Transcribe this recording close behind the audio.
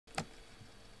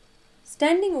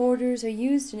Standing orders are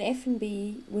used in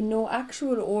F&B when no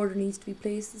actual order needs to be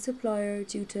placed with the supplier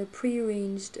due to a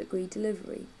pre-arranged agreed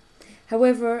delivery.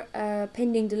 However, a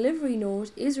pending delivery note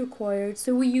is required,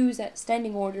 so we use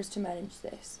standing orders to manage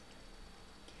this.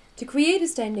 To create a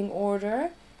standing order,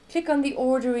 click on the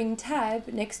Ordering tab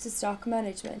next to Stock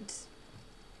Management.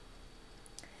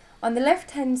 On the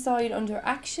left-hand side under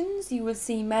Actions, you will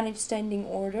see Manage Standing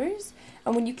Orders,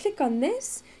 and when you click on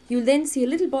this, you'll then see a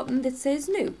little button that says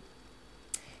New.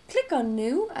 Click on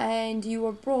New and you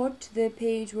are brought to the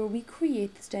page where we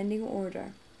create the standing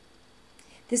order.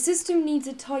 The system needs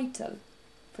a title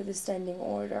for the standing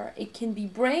order. It can be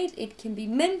bread, it can be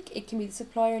milk, it can be the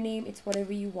supplier name, it's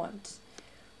whatever you want.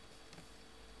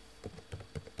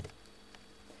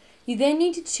 You then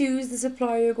need to choose the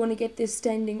supplier you're going to get this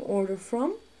standing order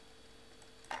from.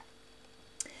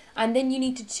 And then you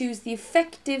need to choose the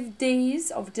effective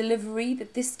days of delivery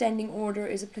that this standing order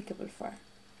is applicable for.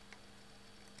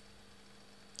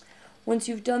 Once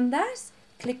you've done that,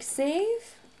 click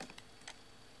Save.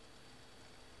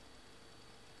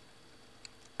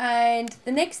 And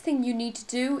the next thing you need to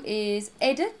do is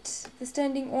edit the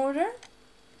standing order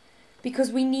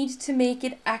because we need to make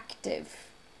it active.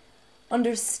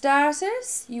 Under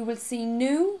Status, you will see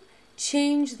New,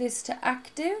 change this to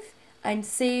Active and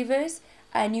save it,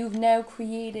 and you've now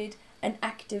created an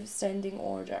active standing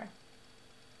order.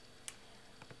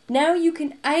 Now you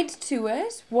can add to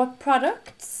it what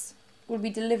products will be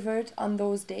delivered on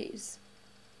those days.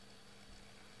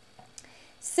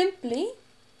 Simply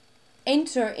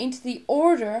enter into the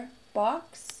order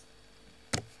box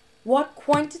what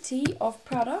quantity of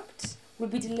product will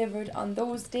be delivered on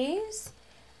those days,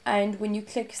 and when you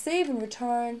click Save and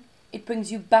Return, it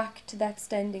brings you back to that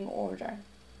standing order.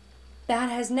 That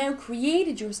has now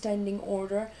created your standing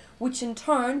order, which in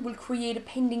turn will create a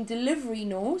pending delivery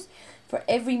note for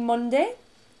every Monday,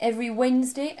 every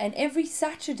Wednesday and every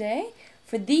Saturday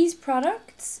for these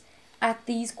products at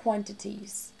these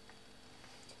quantities.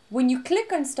 When you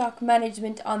click on Stock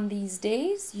Management on these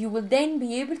days, you will then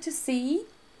be able to see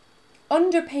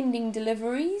under pending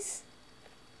deliveries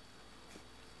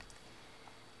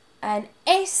an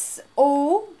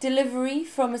SO delivery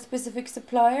from a specific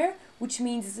supplier, which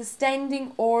means it's a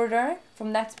standing order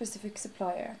from that specific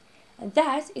supplier. And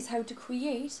that is how to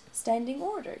create standing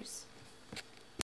orders.